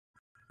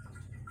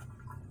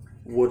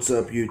What's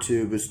up,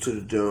 YouTube? It's To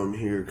The Dome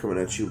here, coming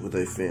at you with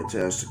a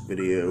fantastic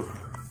video.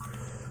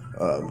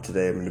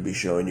 Today I'm going to be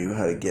showing you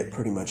how to get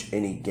pretty much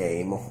any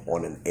game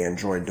on an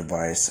Android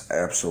device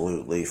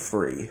absolutely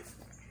free.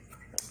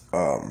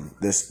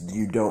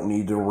 You don't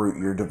need to root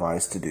your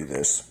device to do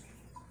this.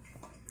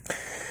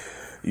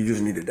 You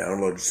just need to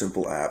download a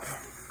simple app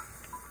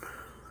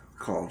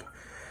called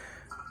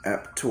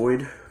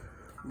Aptoide,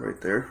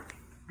 right there.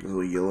 The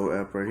little yellow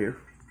app right here,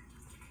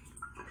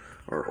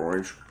 or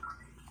orange.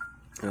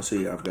 Now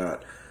see, I've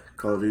got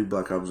Call of Duty,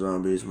 Black Ops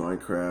Zombies,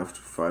 Minecraft,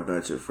 Five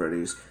Nights at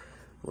Freddy's,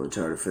 Balloon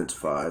Tower Defense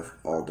 5,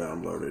 all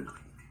downloaded.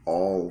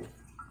 All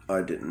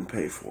I didn't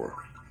pay for.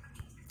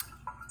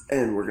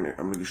 And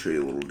I'm gonna show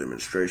you a little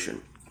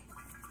demonstration.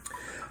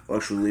 I'll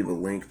actually leave a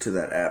link to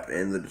that app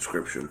in the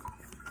description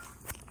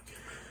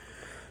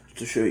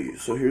to show you.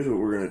 So here's what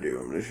we're gonna do.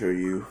 I'm gonna show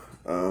you.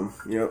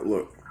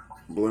 Look,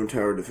 Balloon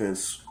Tower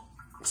Defense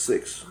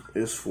 6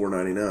 is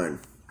 $4.99.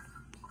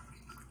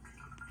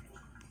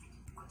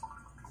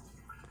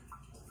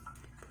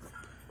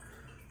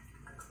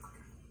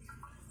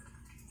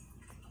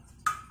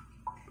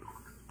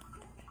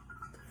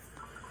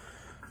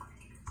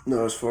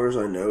 Now, as far as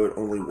I know, it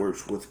only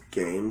works with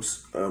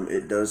games.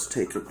 It does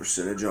take a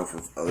percentage off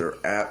of other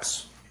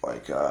apps.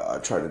 Like, I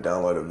tried to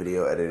download a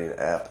video editing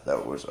app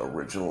that was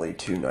originally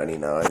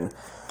 $2.99.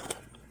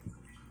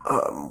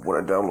 When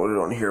I downloaded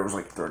it on here, it was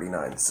like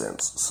 39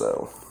 cents,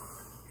 so...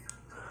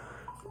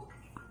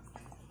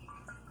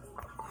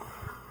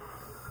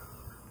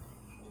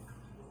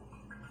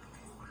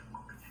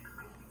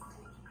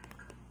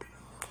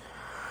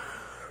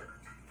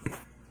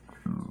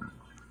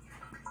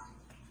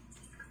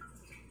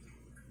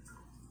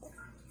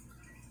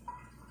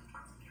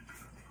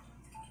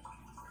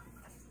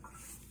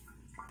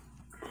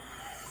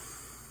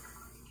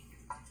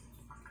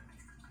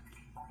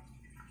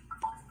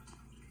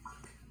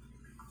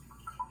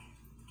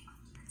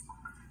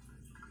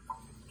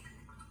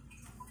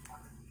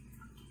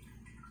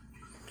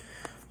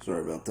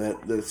 Sorry about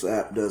that. This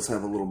app does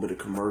have a little bit of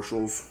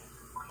commercials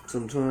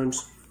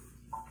sometimes.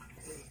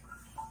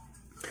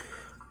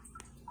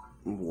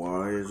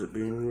 Why is it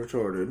being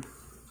retarded?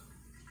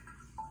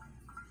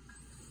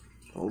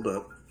 Hold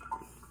up.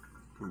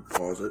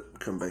 Pause it.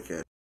 Come back at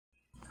it.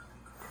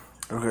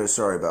 Okay,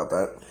 sorry about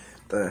that.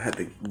 I had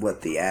to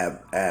let the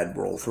ad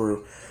roll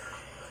through.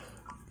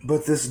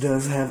 But this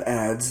does have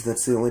ads.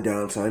 That's the only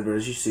downside. But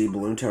as you see,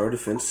 Balloon Tower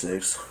Defense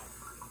 6.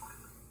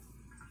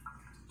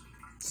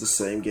 It's the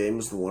same game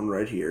as the one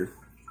right here.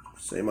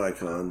 Same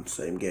icon,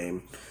 same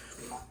game.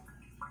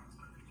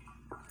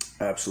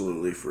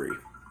 Absolutely free.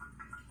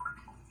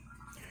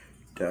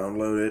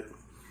 Download it.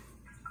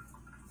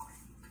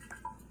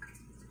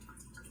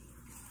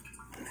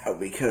 Now,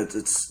 because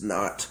it's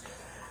not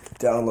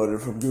downloaded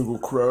from Google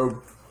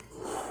Chrome,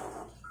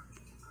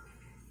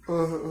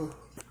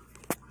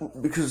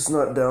 because it's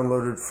not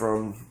downloaded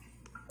from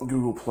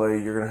Google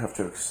Play, you're going to have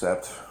to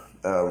accept.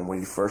 When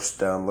you first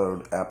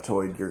download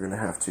Aptoide, you're going to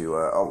have to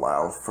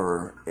allow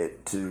for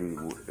it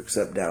to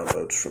accept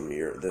downloads from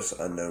this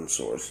unknown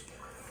source.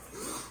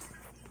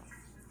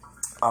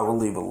 I will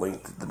leave a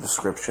link to the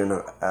description,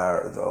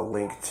 the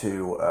link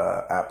to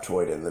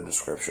Aptoide in the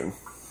description.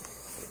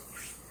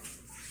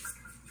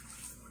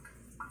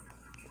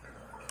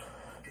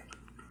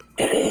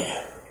 Then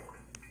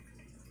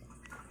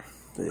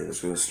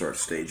it's going to start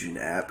staging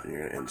the app, and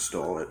you're going to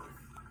install it.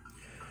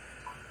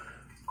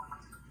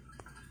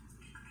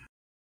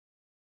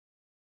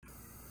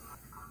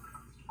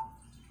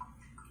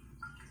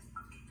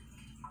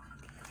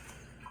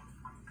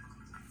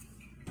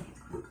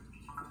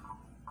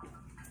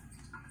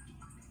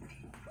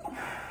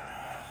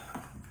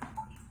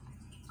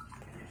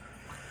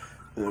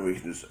 And then we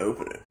can just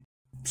open it.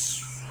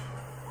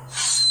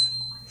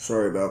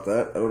 Sorry about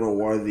that. I don't know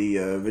why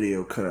the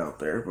video cut out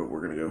there, but we're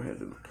going to go ahead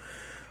and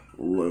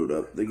load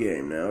up the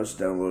game now. It's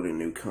downloading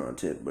new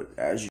content, but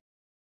as you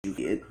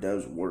see, it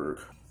does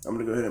work. I'm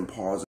going to go ahead and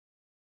pause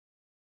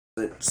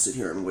it, sit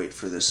here and wait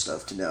for this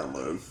stuff to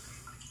download.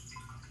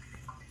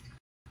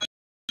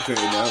 Okay,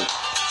 now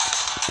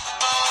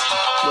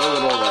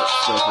that all that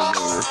stuff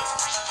is over,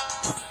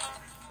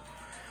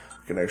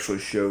 I can actually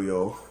show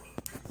y'all.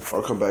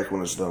 I'll come back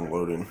when it's done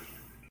loading.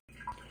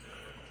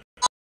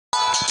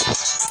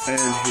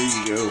 And here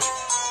you go.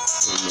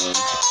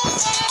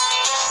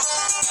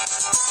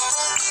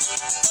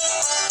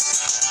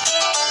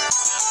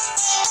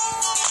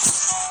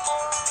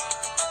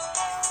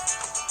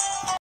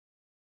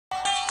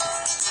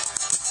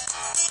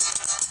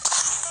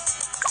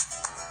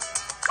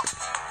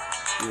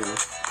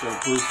 Got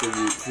proof that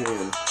you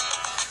can.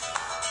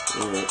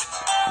 Alright.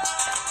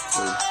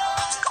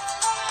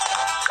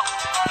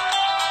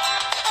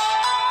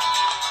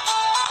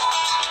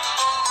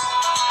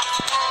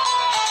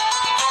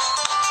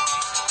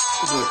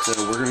 But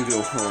we're going to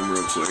go home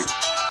real quick.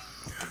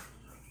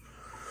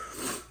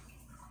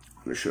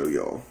 I'm going to show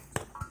y'all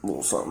a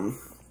little something.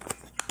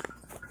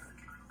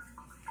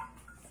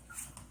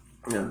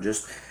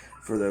 Just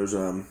for those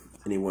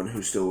anyone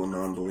who's still a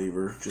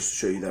non-believer, just to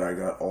show you that I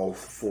got all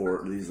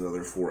these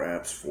other 4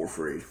 apps for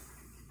free.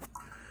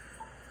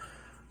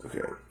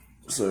 Okay,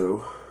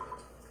 so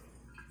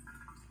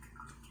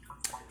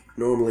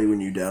normally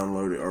when you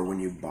download it or when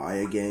you buy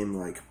a game,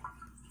 like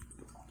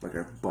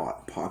I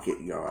bought Pocket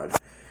God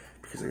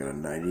because I got a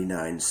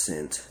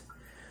 99-cent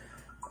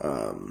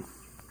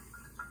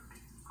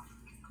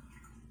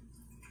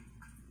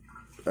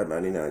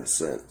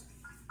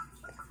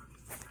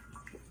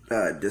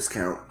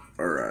discount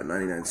or a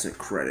 99-cent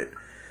credit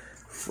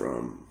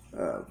from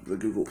the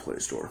Google Play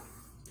Store.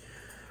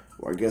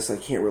 Well, I guess I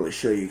can't really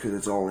show you because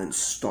it's all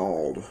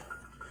installed.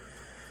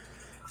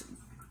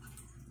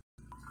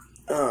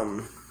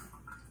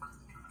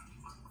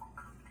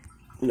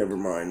 Never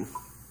mind.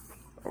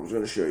 I was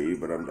going to show you,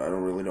 but I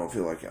don't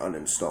feel like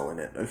uninstalling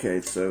it.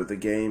 Okay, so the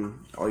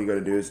game, all you got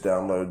to do is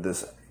download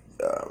this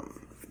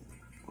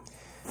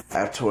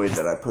Aptoide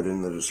that I put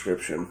in the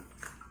description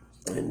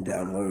and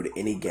download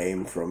any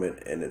game from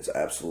it, and it's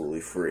absolutely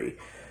free.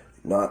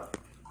 Not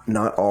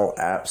all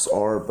apps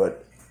are,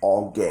 but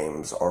all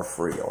games are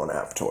free on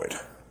Aptoide.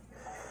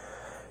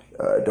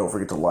 Don't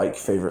forget to like,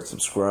 favorite,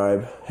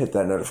 subscribe, hit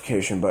that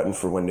notification button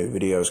for when new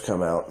videos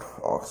come out.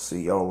 I'll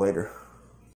see y'all later.